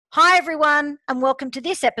Hi everyone, and welcome to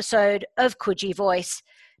this episode of Coogee Voice.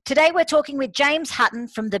 Today we're talking with James Hutton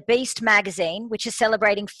from The Beast magazine, which is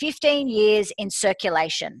celebrating 15 years in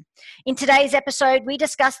circulation. In today's episode, we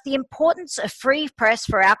discuss the importance of free press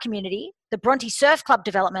for our community, the Bronte Surf Club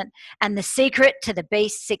Development, and the secret to The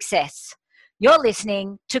Beast's success. You're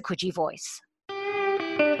listening to Coogee Voice.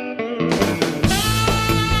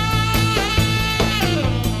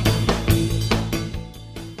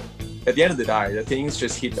 At the end of the day, the things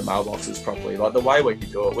just hit the mailboxes properly. Like the way we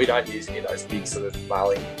do it, we don't use any of those big sort of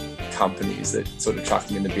mailing companies that sort of chuck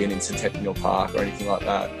them in the bin in Centennial Park or anything like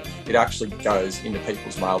that. It actually goes into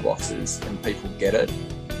people's mailboxes and people get it.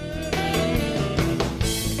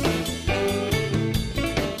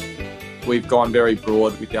 We've gone very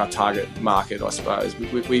broad with our target market, I suppose.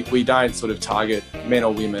 We don't sort of target men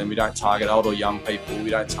or women. We don't target old or young people. We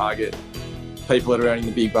don't target people that are earning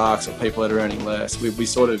the big bucks or people that are earning less.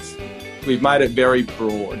 We've made it very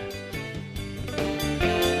broad.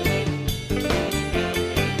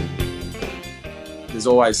 There's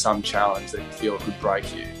always some challenge that you feel could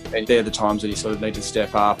break you. And they're the times that you sort of need to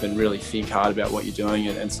step up and really think hard about what you're doing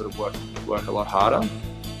and sort of work a lot harder.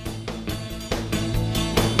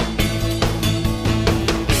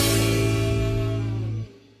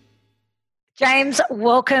 James,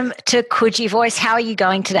 welcome to Coogee Voice. How are you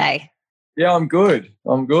going today? Yeah, I'm good.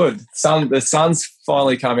 The sun's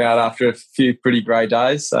finally come out after a few pretty grey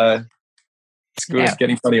days, so it's good. Yeah.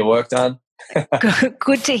 Getting plenty of work done.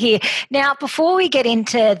 Good to hear. Now, before we get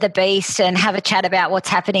into the Beast and have a chat about what's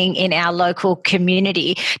happening in our local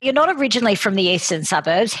community, you're not originally from the Eastern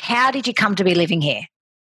Suburbs. How did you come to be living here?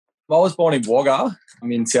 I was born in Waugh.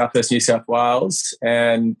 I'm in southwest New South Wales,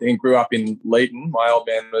 and then grew up in Leeton. My old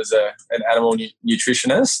man was an animal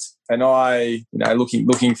nutritionist, and I,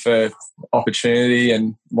 looking for opportunity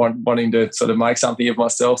and wanting to sort of make something of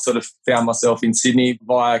myself, sort of found myself in Sydney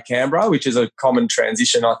via Canberra, which is a common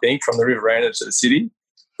transition, I think, from the Riverina to the city.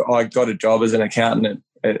 I got a job as an accountant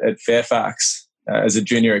at Fairfax as a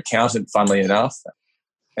junior accountant, funnily enough.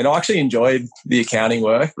 And I actually enjoyed the accounting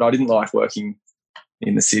work, but I didn't like working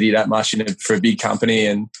in the city that much for a big company,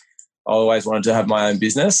 and I always wanted to have my own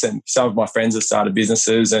business. And some of my friends have started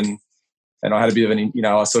businesses, and I had a bit of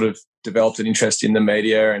I sort of developed an interest in the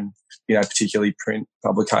media and, particularly print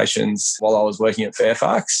publications while I was working at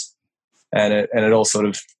Fairfax, and it all sort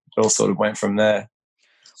of went from there.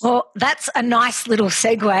 Well, that's a nice little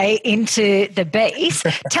segue into the Beast.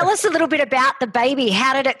 Tell us a little bit about the baby.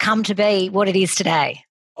 How did it come to be what it is today?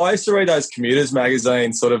 I used to read those commuters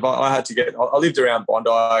magazines. I lived around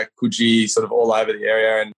Bondi, Coogee, sort of all over the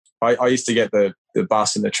area, and I used to get the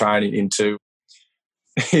bus and the train into.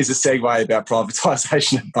 Here's a segue about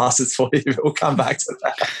privatisation of buses for you, but we'll come back to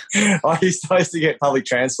that. I used to get public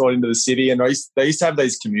transport into the city, and they used to have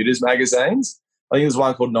these commuters magazines. I think there was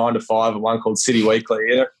one called 9 to 5 and one called City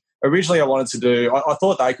Weekly. And originally I wanted to do, I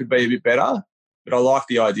thought they could be a bit better, but I liked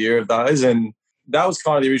the idea of those, and that was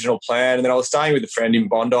kind of the original plan. And then I was staying with a friend in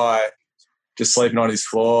Bondi, just sleeping on his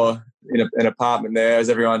floor in an apartment there, as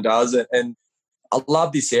everyone does. And I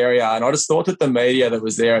loved this area, and I just thought that the media that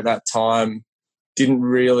was there at that time didn't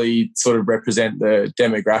really sort of represent the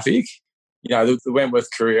demographic. The Wentworth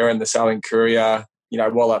Courier and the Southern Courier,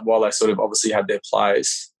 while they sort of obviously had their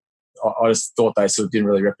place, I just thought they sort of didn't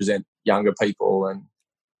really represent younger people. And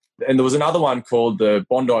there was another one called the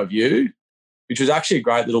Bondi View, which was actually a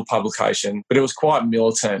great little publication, but it was quite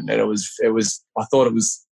militant, and it was. I thought it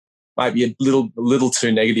was maybe a little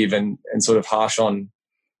too negative and sort of harsh on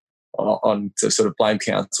to sort of blame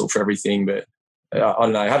council for everything. But I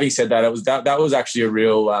don't know. Having said that, that was actually a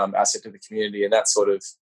real asset to the community, and that sort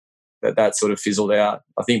of fizzled out.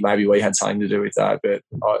 I think maybe we had something to do with that, but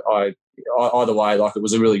I either way, it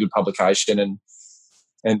was a really good publication, and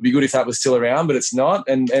it'd be good if that was still around, but it's not.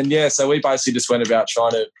 And yeah, so we basically just went about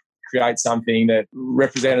trying to create something that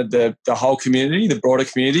represented the whole community, the broader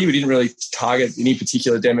community. We didn't really target any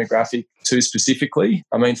particular demographic too specifically.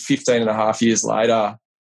 15 and a half years later,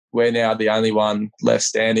 we're now the only one left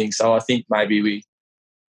standing. So I think maybe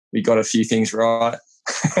we got a few things right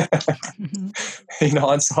in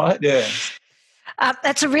hindsight, yeah.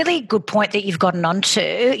 That's a really good point that you've gotten onto.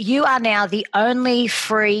 You are now the only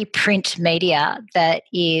free print media that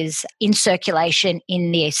is in circulation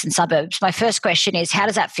in the Eastern Suburbs. My first question is, how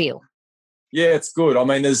does that feel? Yeah, it's good.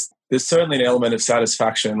 There's certainly an element of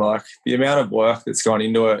satisfaction. Like, the amount of work that's gone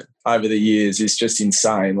into it over the years is just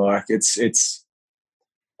insane. Like, it's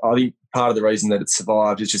I think part of the reason that it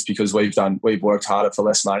survived is just because we've worked harder for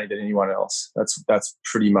less money than anyone else. That's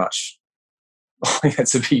pretty much, I think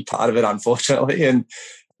that's a big part of it, unfortunately.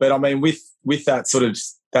 But with that sort of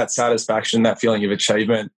that satisfaction, that feeling of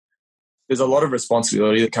achievement, there's a lot of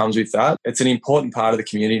responsibility that comes with that. It's an important part of the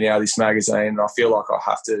community now, this magazine, and I feel like I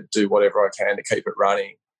have to do whatever I can to keep it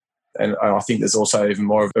running. And I think there's also even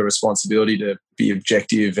more of a responsibility to be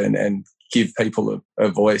objective and give people a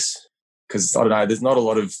voice. Because, I don't know, there's not a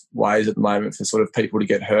lot of ways at the moment for sort of people to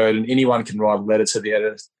get heard, and anyone can write a letter to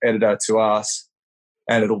the editor to us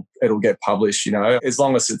and it'll get published, you know, as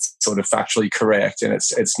long as it's sort of factually correct and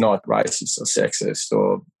it's not racist or sexist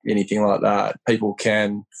or anything like that. People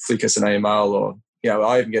can flick us an email, or, you know,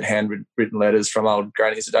 I even get handwritten letters from old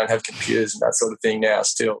grannies that don't have computers and that sort of thing now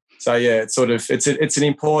still. So, yeah, it's an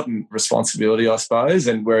important responsibility, I suppose,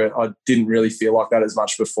 and where I didn't really feel like that as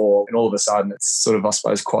much before. And all of a sudden it's sort of, I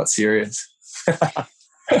suppose, quite serious.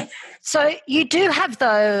 So you do have,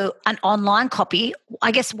 though, an online copy.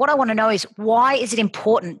 I guess what I want to know is, why is it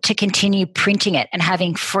important to continue printing it and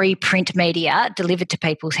having free print media delivered to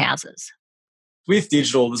people's houses? With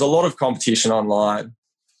digital, there's a lot of competition online.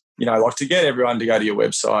 You know, like to get everyone to go to your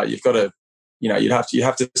website, you've got to, you know, you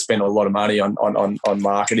have to spend a lot of money on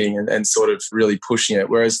marketing and sort of really pushing it.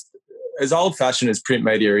 Whereas as old-fashioned as print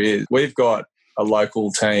media is, we've got a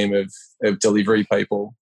local team of delivery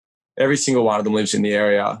people. Every single one of them lives in the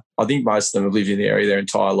area. I think most of them have lived in the area their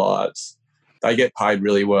entire lives. They get paid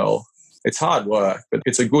really well. It's hard work, but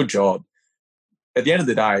it's a good job. At the end of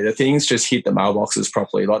the day, the things just hit the mailboxes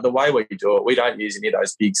properly. Like the way we do it, we don't use any of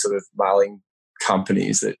those big sort of mailing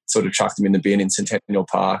companies that sort of chuck them in the bin in Centennial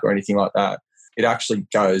Park or anything like that. It actually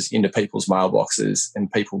goes into people's mailboxes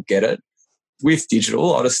and people get it. With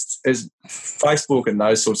digital, as Facebook and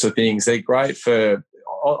those sorts of things, they're great for,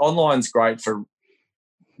 online's great for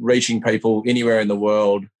reaching people anywhere in the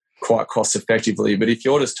world quite cost effectively. But if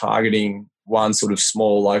you're just targeting one sort of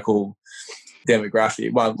small local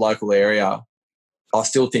demographic, one local area, I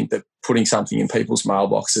still think that putting something in people's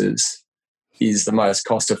mailboxes is the most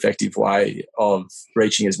cost effective way of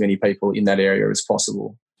reaching as many people in that area as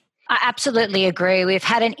possible. I absolutely agree. We've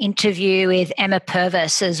had an interview with Emma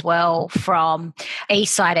Purvis as well from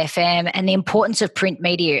Eastside FM, and the importance of print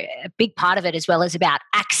media. A big part of it as well is about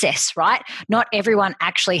access, right? Not everyone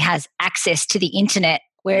actually has access to the internet,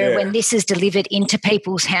 where when this is delivered into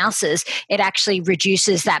people's houses, it actually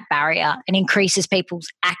reduces that barrier and increases people's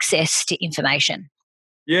access to information.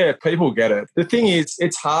 Yeah, people get it. The thing is,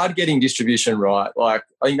 it's hard getting distribution right. Like,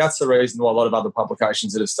 I think that's the reason why a lot of other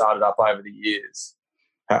publications that have started up over the years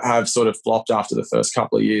have sort of flopped after the first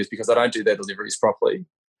couple of years, because they don't do their deliveries properly.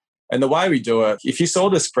 And the way we do it, if you saw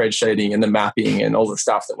the spreadsheeting and the mapping and all the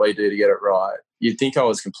stuff that we do to get it right, you'd think I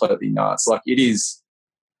was completely nuts. Like, it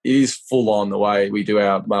is full on the way we do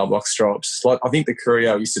our mailbox drops. Like, I think the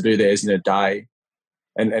courier used to do theirs in a day,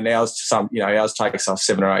 and ours takes us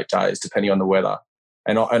 7 or 8 days depending on the weather.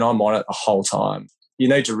 And I'm on it the whole time. You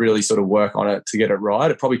need to really sort of work on it to get it right.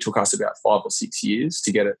 It probably took us about 5 or 6 years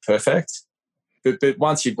to get it perfect. But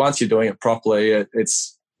once you're doing it properly,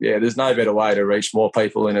 there's no better way to reach more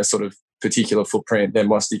people in a sort of particular footprint than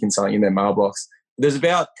by sticking something in their mailbox. There's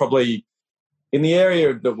about, probably in the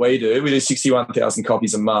area that we do 61,000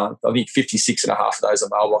 copies a month. I think 56.5 of those are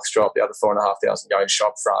mailbox drop. The other 4,500 go in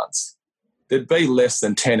shop fronts. There'd be less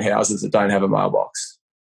than 10 houses that don't have a mailbox.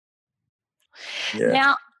 Yeah.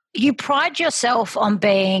 Now, you pride yourself on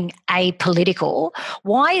being apolitical.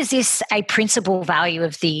 Why is this a principal value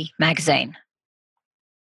of the magazine?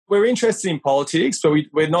 We're interested in politics, but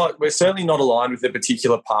we're certainly not aligned with a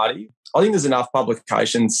particular party. I think there's enough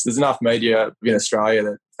publications, there's enough media in Australia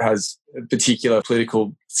that has a particular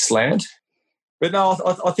political slant. But no,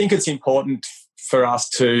 I think it's important for us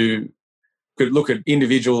to look at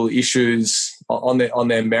individual issues on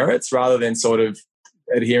their merits rather than sort of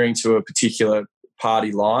adhering to a particular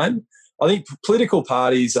party line. I think political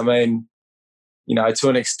parties, I mean, you know, to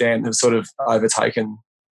an extent have sort of overtaken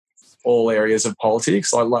all areas of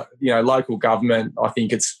politics. Like you know, local government, I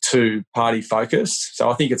think it's too party focused. So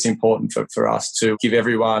I think it's important for us to give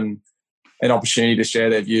everyone an opportunity to share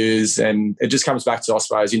their views, and it just comes back to, I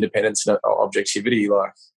suppose, independence and objectivity.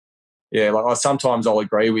 Sometimes I'll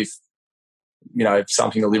agree with, you know,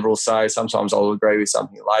 something the Liberals say. Sometimes I'll agree with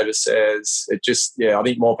something that Labor says. I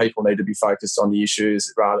think more people need to be focused on the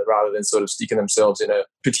issues rather than sort of sticking themselves in a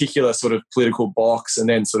particular sort of political box and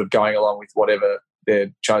then sort of going along with whatever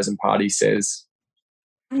their chosen party says.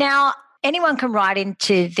 Now, anyone can write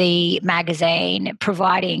into the magazine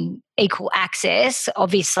providing equal access,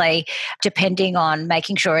 obviously, depending on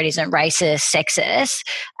making sure it isn't racist, sexist.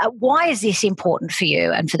 Why is this important for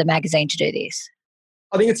you and for the magazine to do this?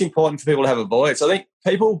 I think it's important for people to have a voice. I think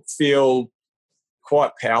people feel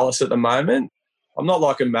quite powerless at the moment. I'm not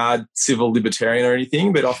like a mad civil libertarian or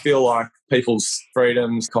anything, but I feel like people's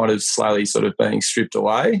freedoms kind of slowly sort of being stripped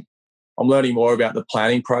away. I'm learning more about the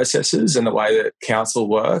planning processes and the way that council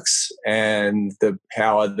works and the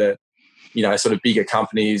power that, sort of bigger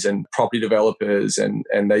companies and property developers and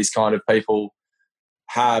these kind of people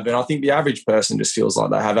have. And I think the average person just feels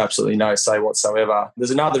like they have absolutely no say whatsoever.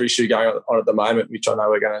 There's another issue going on at the moment, which I know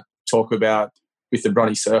we're going to talk about with the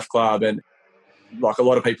Bronte Surf Club. And like a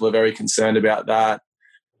lot of people are very concerned about that.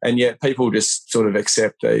 And yet people just sort of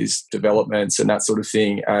accept these developments and that sort of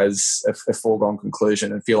thing as a foregone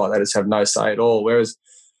conclusion and feel like they just have no say at all. Whereas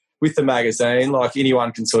with the magazine, like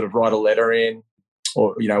anyone can sort of write a letter in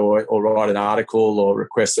or write an article or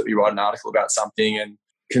request that we write an article about something, and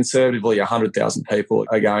conservatively 100,000 people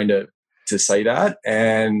are going to see that.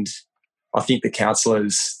 And I think the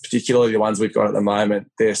councillors, particularly the ones we've got at the moment,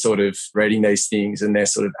 they're sort of reading these things and they're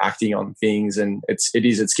sort of acting on things, and it's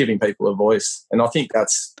giving people a voice. And I think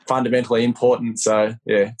that's fundamentally important. So,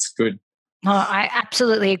 yeah, it's good. Oh, I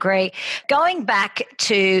absolutely agree. Going back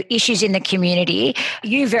to issues in the community,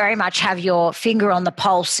 you very much have your finger on the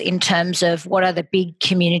pulse in terms of what are the big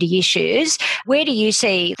community issues. Where do you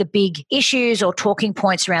see the big issues or talking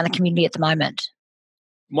points around the community at the moment?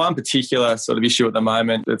 One particular sort of issue at the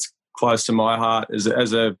moment that's close to my heart is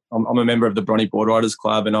I'm a member of the Bronte Board Riders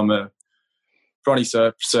Club, and I'm a Bronte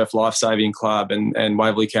Surf Lifesaving Club, and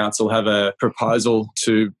Waverley Council have a proposal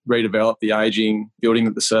to redevelop the ageing building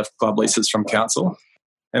that the surf club leases from council.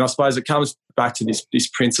 And I suppose it comes back to this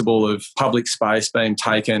principle of public space being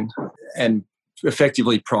taken and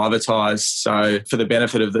effectively privatised, so for the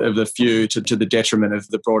benefit of the few to the detriment of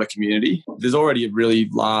the broader community. There's already a really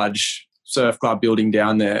large surf club building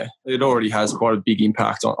down there. It already has quite a big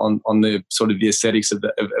impact on the sort of the aesthetics of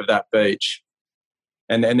that beach.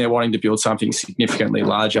 And they're wanting to build something significantly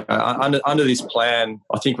larger. Under this plan,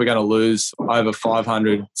 I think we're going to lose over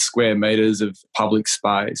 500 square metres of public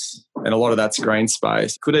space, and a lot of that's green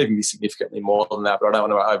space. Could even be significantly more than that, but I don't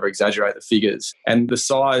want to over-exaggerate the figures. And the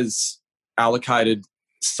size allocated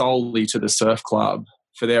solely to the surf club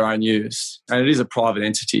for their own use. And it is a private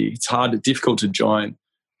entity. It's difficult to join.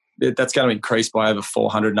 That's going to increase by over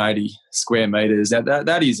 480 square metres. Now,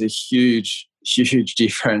 that is a huge, huge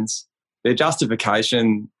difference. Their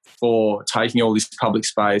justification for taking all this public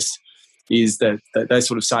space is that they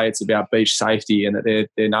sort of say it's about beach safety and that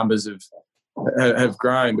their numbers have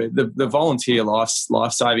grown. But the volunteer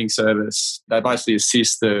life-saving service, they basically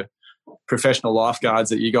assist the professional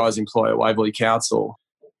lifeguards that you guys employ at Waverley Council.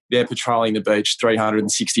 They're patrolling the beach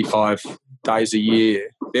 365 days a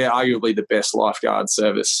year. They're arguably the best lifeguard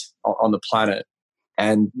service on the planet.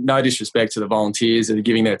 And no disrespect to the volunteers that are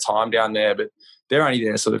giving their time down there, but they're only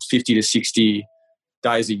there sort of 50 to 60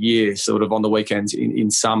 days a year, sort of on the weekends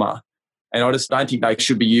in summer. And I just don't think they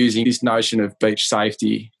should be using this notion of beach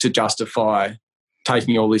safety to justify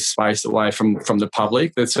taking all this space away from the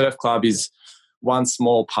public. The surf club is one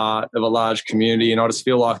small part of a large community, and I just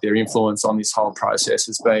feel like their influence on this whole process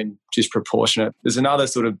has been disproportionate. There's another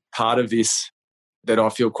sort of part of this that I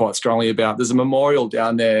feel quite strongly about. There's a memorial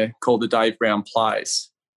down there called the Dave Brown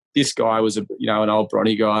Place. This guy was an old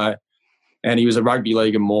Bronte guy, and he was a rugby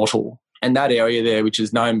league immortal. And that area there, which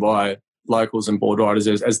is known by locals and board riders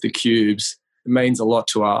as the Cubes, it means a lot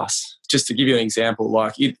to us. Just to give you an example,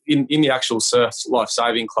 like in the actual Surf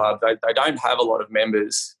Lifesaving Club, they don't have a lot of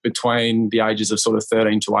members between the ages of sort of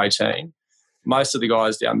 13 to 18. Most of the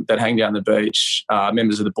guys that hang down the beach are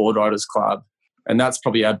members of the Board Riders Club, and that's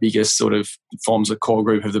probably our biggest sort of forms of core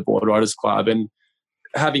group of the Board Riders Club. And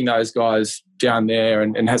having those guys down there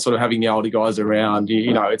and sort of having the older guys around,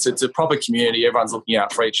 it's a proper community. Everyone's looking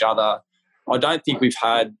out for each other. I don't think we've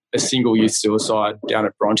had a single youth suicide down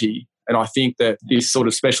at Bronte. And I think that this sort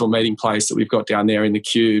of special meeting place that we've got down there in the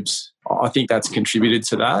Cubes, I think that's contributed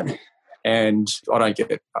to that. And I don't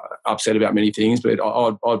get upset about many things, but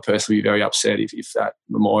I'd personally be very upset if that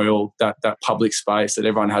memorial, that public space that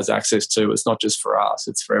everyone has access to, it's not just for us,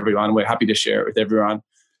 it's for everyone. We're happy to share it with everyone.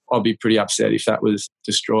 I'd be pretty upset if that was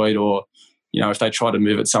destroyed, or if they try to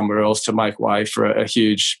move it somewhere else to make way for a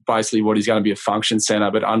huge, basically what is going to be a function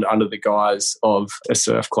centre, but under the guise of a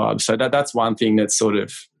surf club. So that's one thing that's sort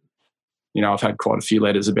of, I've had quite a few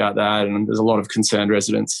letters about that, and there's a lot of concerned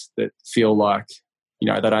residents that feel like,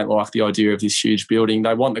 they don't like the idea of this huge building.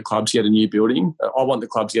 They want the club to get a new building. I want the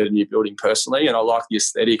club to get a new building personally, and I like the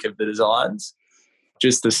aesthetic of the designs.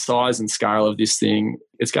 Just the size and scale of this thing,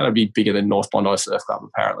 it's going to be bigger than North Bondi Surf Club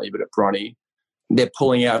apparently, but at Bronte, they're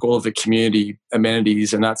pulling out all of the community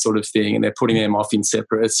amenities and that sort of thing, and they're putting them off in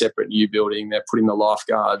a separate new building. They're putting the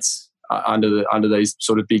lifeguards under these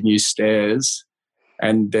sort of big new stairs,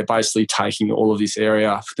 and they're basically taking all of this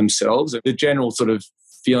area for themselves. The general sort of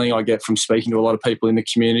feeling I get from speaking to a lot of people in the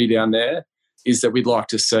community down there is that we'd like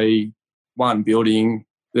to see one building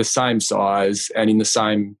the same size and in the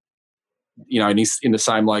same, in the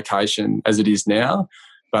same location as it is now,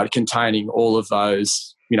 but containing all of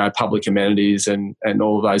those, public amenities and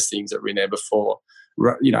all of those things that were in there before.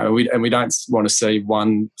 We don't want to see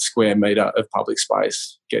 1 square metre of public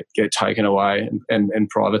space get taken away and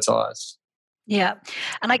privatised. Yeah.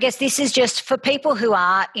 And I guess this is just for people who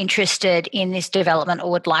are interested in this development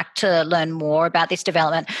or would like to learn more about this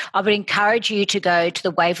development. I would encourage you to go to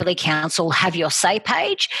the Waverley Council Have Your Say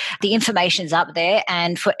page. The information's up there.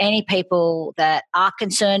 And for any people that are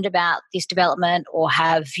concerned about this development or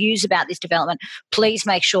have views about this development, please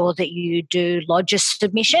make sure that you do lodge a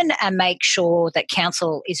submission and make sure that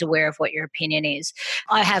council is aware of what your opinion is.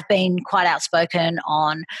 I have been quite outspoken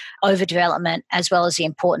on overdevelopment as well as the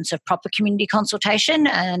importance of proper community consultation,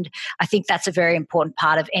 and I think that's a very important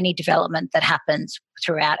part of any development that happens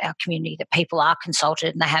throughout our community, that people are consulted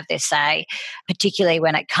and they have their say, particularly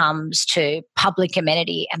when it comes to public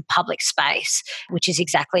amenity and public space, which is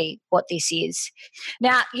exactly what this is.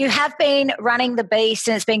 Now, you have been running the Beast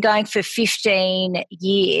and it's been going for 15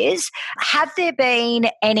 years. Have there been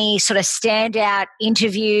any sort of standout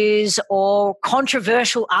interviews or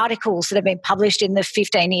controversial articles that have been published in the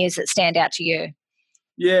 15 years that stand out to you?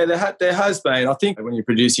 Yeah, there has been. I think when you're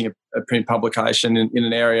producing a print publication in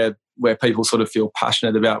an area where people sort of feel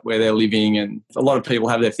passionate about where they're living, and a lot of people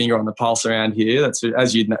have their finger on the pulse around here. That's,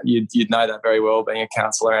 as you'd know that very well, being a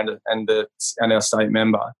councillor and our state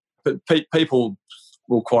member. But people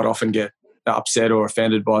will quite often get upset or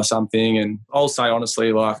offended by something, and I'll say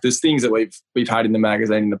honestly, like, there's things that we've had in the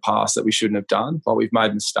magazine in the past that we shouldn't have done. Like, we've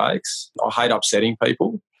made mistakes. I hate upsetting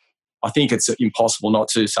people. I think it's impossible not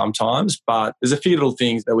to sometimes, but there's a few little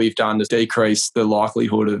things that we've done to decrease the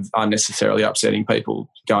likelihood of unnecessarily upsetting people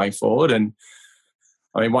going forward. And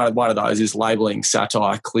I mean, one of those is labelling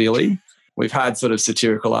satire clearly. We've had sort of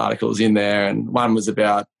satirical articles in there, and one was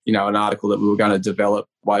about, an article that we were going to develop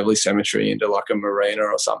Waverley Cemetery into like a marina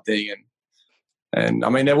or something. And I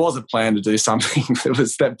mean, there was a plan to do something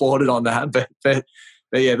that bordered on that, but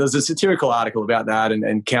yeah, there's a satirical article about that,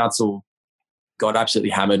 and council got absolutely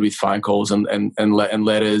hammered with phone calls and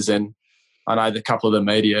letters, and I know a couple of the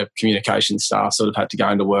media communication staff sort of had to go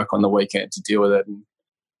into work on the weekend to deal with it, and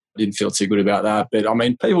I didn't feel too good about that. But I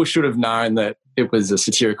mean, people should have known that it was a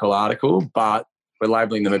satirical article, but we're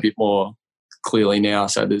labelling them a bit more clearly now,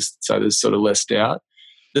 so there's sort of less doubt.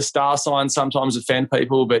 The star signs sometimes offend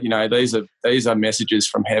people, but these are messages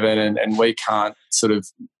from heaven, and we can't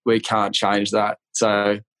change that.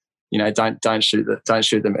 So don't shoot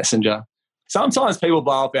the messenger. Sometimes people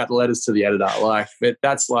blow up about the letters to the editor, but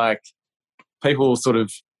that's like, people sort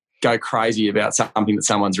of go crazy about something that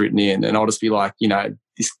someone's written in, and I'll just be like,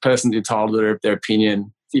 this person's entitled to their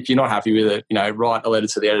opinion. If you're not happy with it, write a letter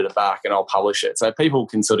to the editor back and I'll publish it. So people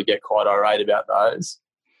can sort of get quite irate about those.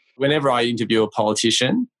 Whenever I interview a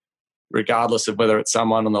politician, regardless of whether it's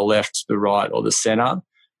someone on the left, the right or the centre,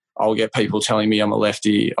 I'll get people telling me I'm a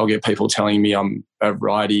lefty. I'll get people telling me I'm a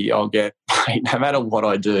righty. I'll get, no matter what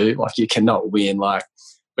I do, like, you cannot win.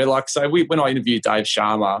 When I interviewed Dave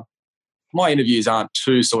Sharma, my interviews aren't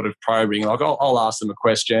too sort of probing. Like, I'll ask them a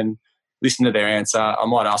question, listen to their answer. I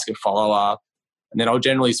might ask a follow-up, and then I'll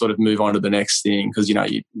generally sort of move on to the next thing because, you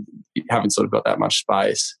haven't sort of got that much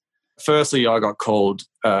space. Firstly, I got called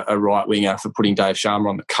a right-winger for putting Dave Sharma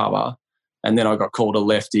on the cover, and then I got called a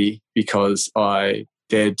lefty because I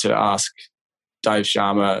dared to ask Dave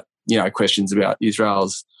Sharma, questions about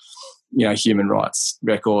Israel's, human rights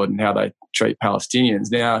record and how they treat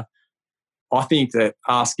Palestinians. Now, I think that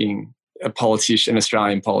asking an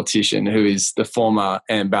Australian politician who is the former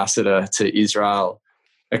ambassador to Israel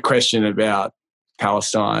a question about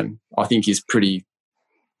Palestine, I think is pretty,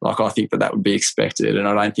 I think that would be expected, and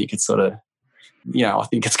I don't think it's sort of, I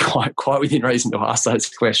think it's quite within reason to ask those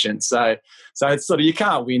questions. So it's sort of, you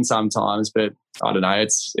can't win sometimes, but I don't know.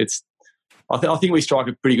 I think we strike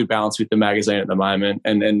a pretty good balance with the magazine at the moment,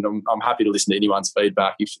 and I'm happy to listen to anyone's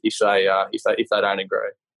feedback if they don't agree.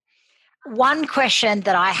 One question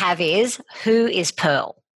that I have is, who is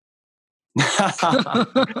Pearl?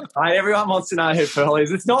 Everyone wants to know who Pearl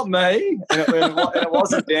is. It's not me, and it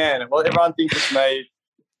wasn't Dan. Everyone thinks it's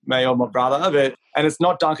me or my brother, and it's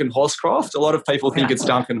not Duncan Horscroft. A lot of people think it's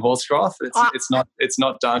Duncan Horscroft. It's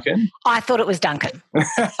not Duncan. I thought it was Duncan.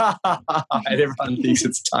 Everyone thinks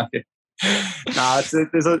it's Duncan. No,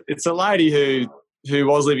 it's a lady who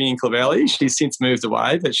was living in Clovelly. She's since moved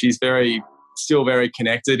away, but she's still very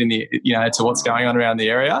connected to what's going on around the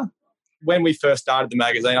area. When we first started the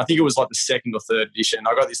magazine, I think it was like the second or third edition,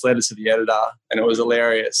 I got this letter to the editor, and it was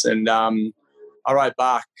hilarious. And I wrote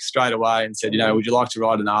back straight away and said, would you like to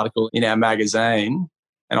write an article in our magazine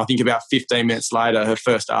And I think about 15 minutes later, her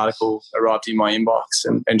first article arrived in my inbox,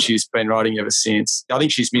 and she's been writing ever since. I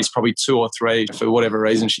think she's missed probably 2 or 3 for whatever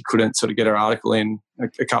reason. She couldn't sort of get her article in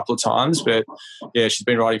a couple of times. But, yeah, she's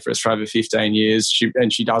been writing for us for over 15 years. She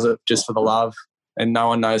does it just for the love, and no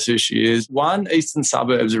one knows who she is. One Eastern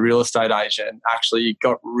Suburbs, a real estate agent, actually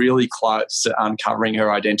got really close to uncovering her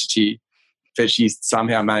identity, but she's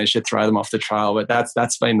somehow managed to throw them off the trail. But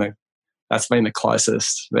that's been the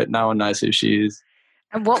closest, but no one knows who she is.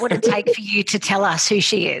 And what would it take for you to tell us who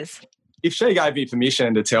she is? If she gave me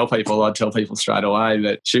permission to tell people, I'd tell people straight away,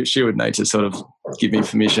 but she would need to sort of give me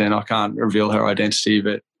permission. I can't reveal her identity,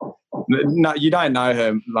 but no, you don't know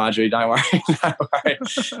her, Marjorie, don't worry. Don't worry.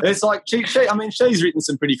 It's like, she's written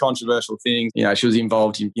some pretty controversial things. You know, she was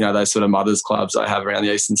involved in, you know, those sort of mothers clubs I have around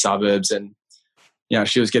the Eastern Suburbs, and, you know,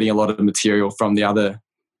 she was getting a lot of material from the other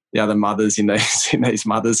mothers in these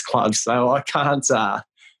mothers clubs. So I can't,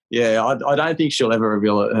 I don't think she'll ever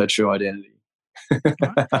reveal her true identity.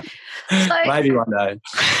 Maybe one day.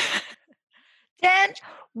 Dan,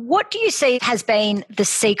 what do you see has been the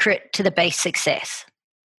secret to the Beast's success?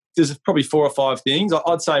 There's probably 4 or 5 things.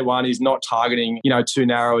 I'd say one is not targeting, you know, too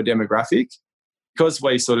narrow a demographic, because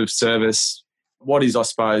we sort of service what is, I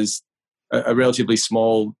suppose, a relatively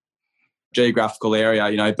small geographical area,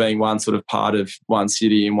 you know, being one sort of part of one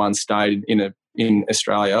city in one state in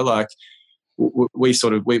Australia. Like,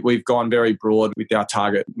 we've gone very broad with our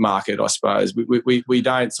target market, I suppose. We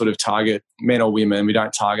don't sort of target men or women. We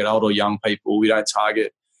don't target old or young people. We don't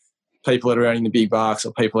target people that are earning the big bucks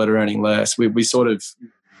or people that are earning less.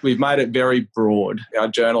 We've made it very broad. Our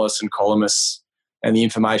journalists and columnists and the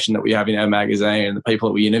information that we have in our magazine and the people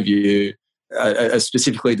that we interview are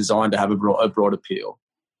specifically designed to have a broad appeal.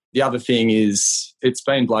 The other thing is, it's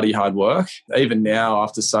been bloody hard work. Even now,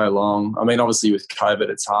 after so long, I mean, obviously with COVID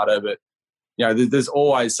it's harder, but, you know, there's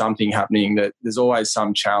always something happening, that there's always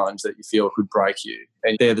some challenge that you feel could break you.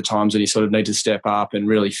 And they're the times when you sort of need to step up and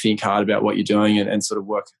really think hard about what you're doing and sort of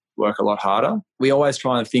work a lot harder. We always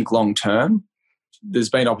try and think long term. There's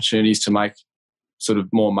been opportunities to make sort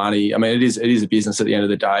of more money. I mean, it is a business at the end of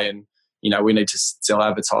the day, and, you know, we need to sell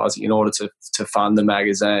advertising in order to fund the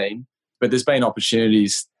magazine. But there's been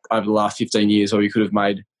opportunities over the last 15 years where we could have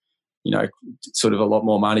made, you know, sort of a lot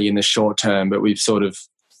more money in the short term, but we've sort of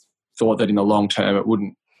thought that in the long term it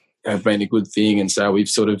wouldn't have been a good thing. And so we've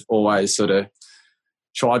sort of always sort of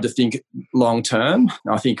tried to think long term.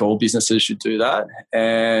 I think all businesses should do that.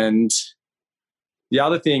 And the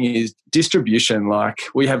other thing is distribution. Like,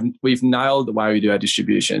 we've nailed the way we do our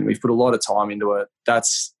distribution. We've put a lot of time into it.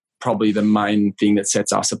 That's probably the main thing that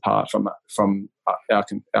sets us apart from our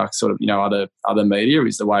sort of, you know, other media,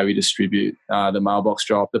 is the way we distribute the mailbox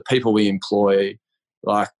drop, the people we employ.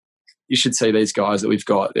 Like, you should see these guys that we've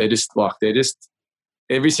got. They're just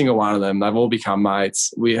every single one of them, they've all become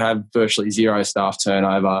mates. We have virtually zero staff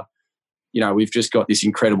turnover. You know, we've just got this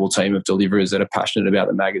incredible team of deliverers that are passionate about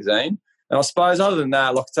the magazine. And I suppose other than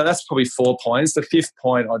that, like, so that's probably 4 points. The 5th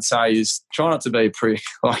point I'd say is try not to be a prick.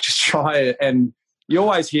 Like, just try it. And you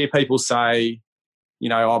always hear people say, you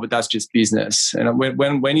know, oh, but that's just business. And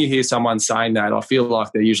when you hear someone saying that, I feel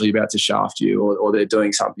like they're usually about to shaft you, or they're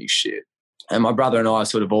doing something shit. And my brother and I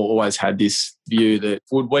sort of always had this view that,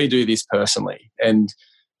 would we do this personally? And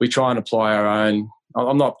we try and apply our own.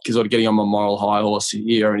 I'm not sort of getting on my moral high horse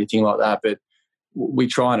here or anything like that, but we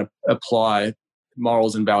try and apply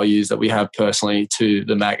morals and values that we have personally to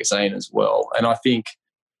the magazine as well. And I think,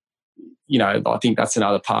 you know, that's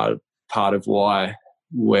another part of why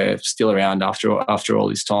we're still around after all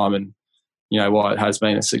this time, and, you know, why it has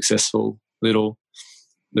been a successful little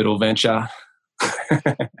venture.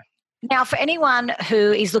 Now, for anyone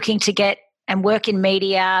who is looking to get and work in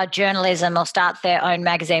media, journalism, or start their own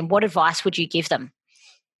magazine, what advice would you give them?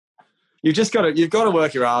 You've got to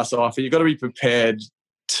work your ass off. You've got to be prepared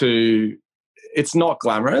to. It's not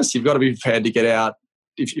glamorous. You've got to be prepared to get out.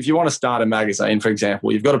 If you want to start a magazine, for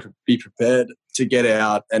example, you've got to be prepared to get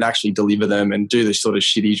out and actually deliver them and do the sort of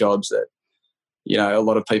shitty jobs that, you know, a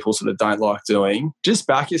lot of people sort of don't like doing. Just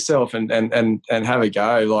back yourself and have a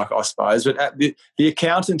go, like, I suppose. But the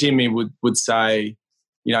accountant in me would say,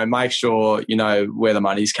 you know, make sure you know where the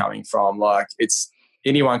money's coming from. Like,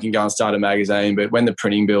 anyone can go and start a magazine, but when the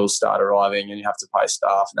printing bills start arriving and you have to pay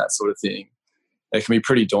staff and that sort of thing, it can be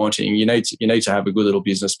pretty daunting. You need to have a good little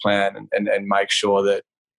business plan and make sure that,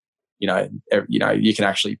 you know, you can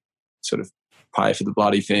actually sort of pay for the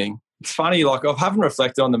bloody thing. It's funny, like, I haven't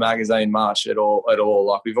reflected on the magazine much at all.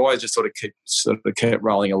 Like, we've always just sort of kept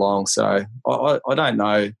rolling along. So I don't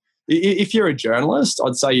know. If you're a journalist,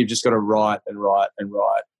 I'd say you've just got to write and write and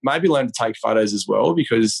write. Maybe learn to take photos as well,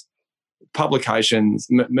 because, publications,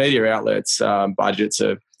 media outlets, budgets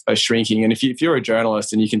are shrinking. And if you're a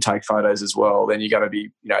journalist and you can take photos as well, then you're going to be,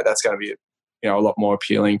 that's going to be, a lot more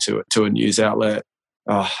appealing to a news outlet.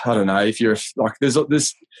 I don't know, if you're like, there's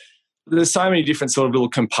so many different sort of little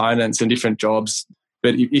components and different jobs.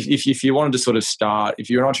 But if you wanted to sort of start, if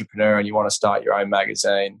you're an entrepreneur and you want to start your own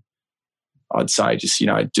magazine, I'd say just,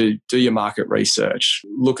 do your market research.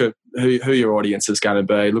 Look at who your audience is going to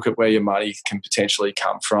be. Look at where your money can potentially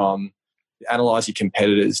come from. Analyse your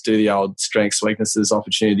competitors. Do the old strengths, weaknesses,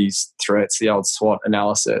 opportunities, threats, the old SWOT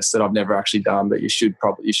analysis that I've never actually done, but you should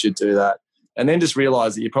do that. And then just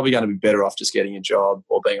realise that you're probably going to be better off just getting a job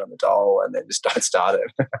or being on the dole, and then just don't start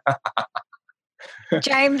it.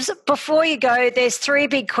 James, before you go, there's 3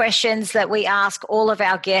 big questions that we ask all of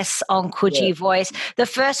our guests on Coogee Voice. The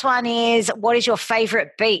first one is, what is your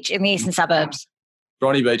favourite beach in the Eastern Suburbs?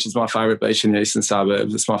 Bronte Beach is my favourite beach in the Eastern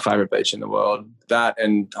Suburbs. It's my favourite beach in the world. That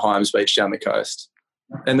and Hyams Beach down the coast.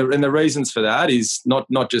 And the reasons for that is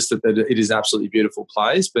not just that it is an absolutely beautiful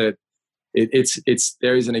place, but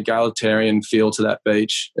there is an egalitarian feel to that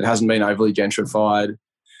beach. It hasn't been overly gentrified.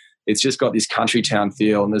 It's just got this country town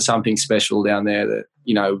feel, and there's something special down there that,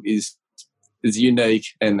 is unique,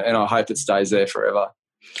 and I hope it stays there forever.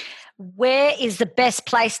 Where is the best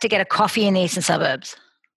place to get a coffee in the Eastern Suburbs?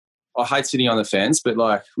 I hate sitting on the fence, but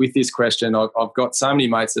like with this question, I've got so many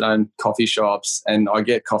mates that own coffee shops, and I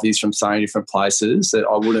get coffees from so many different places that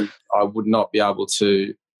I would not be able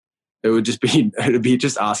to. It would be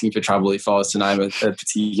just asking for trouble if I was to name a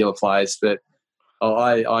particular place. But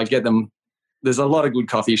I get them. There's a lot of good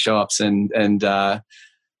coffee shops, and I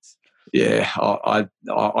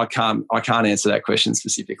can't answer that question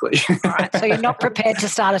specifically. All right, so you're not prepared to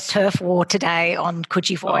start a turf war today on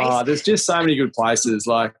Coogee Voice? Oh, there's just so many good places.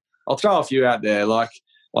 Like, I'll throw a few out there, like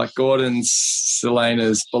Gordon's,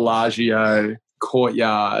 Selena's, Bellagio,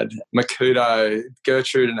 Courtyard, Makuto,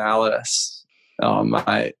 Gertrude and Alice. Oh,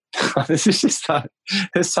 mate, this is just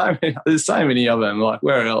there's so many of them. Like,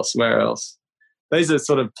 where else? These are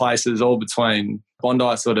sort of places all between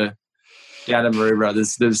Bondi, sort of down to Maroubra.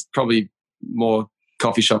 There's probably more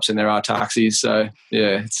coffee shops than there are taxis. So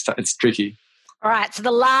yeah, it's tricky. All right. So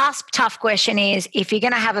the last tough question is, if you're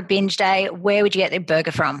going to have a binge day, where would you get the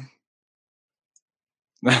burger from?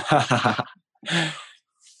 I'm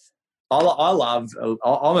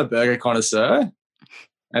a burger connoisseur,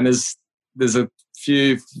 and there's a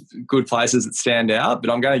few good places that stand out,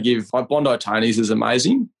 but I'm going to give Bondi Tony's is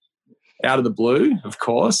amazing. Out of the blue, of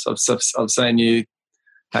course. I've seen you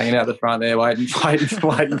hanging out the front there waiting for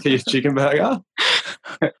your chicken burger.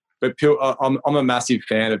 But I'm a massive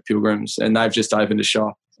fan of Pilgrims, and they've just opened a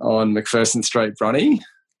shop on McPherson Street, Bronte,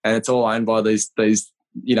 and it's all owned by these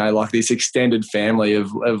like this extended family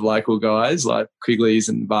of local guys like Quigley's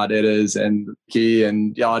and Bardettas and Key,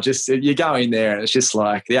 and you go in there and it's just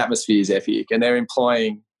like the atmosphere is epic, and they're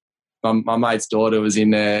employing. My mate's daughter was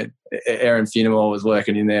in there. Erin Finnemore was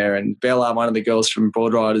working in there, and Bella, one of the girls from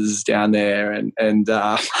Broadriders, is down there, and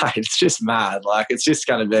mate, it's just mad. Like, it's just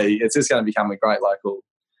going to become a great local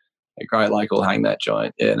hang that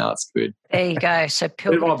joint. Yeah, no, it's good. There you go. So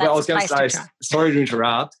Pilgrim, I was going to say, sorry to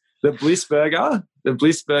interrupt. The Bliss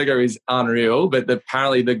Burger is unreal, but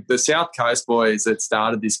apparently the South Coast boys that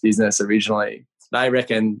started this business originally, they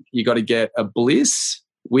reckon you got to get a Bliss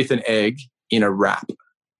with an egg in a wrap.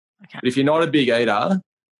 Okay. But if you're not a big eater,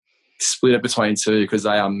 split it between 2 because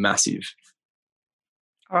they are massive.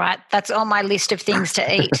 All right, that's on my list of things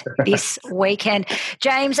to eat this weekend.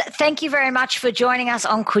 James, thank you very much for joining us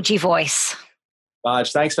on Coogee Voice.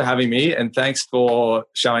 Marge, thanks for having me, and thanks for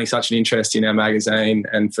showing such an interest in our magazine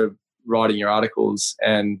and for writing your articles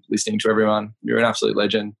and listening to everyone. You're an absolute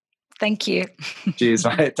legend. Thank you. Cheers,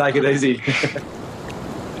 mate. Take it easy.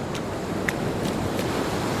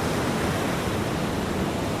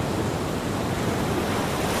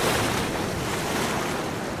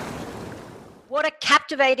 What a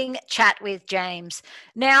captivating chat with James.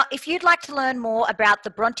 Now, if you'd like to learn more about the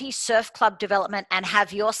Bronte Surf Club Development and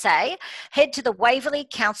have your say, head to the Waverley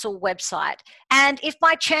Council website. And if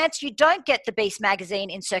by chance you don't get the Beast magazine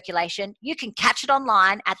in circulation, you can catch it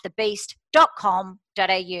online at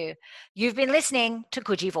thebeast.com.au. You've been listening to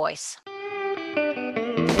Coogee Voice.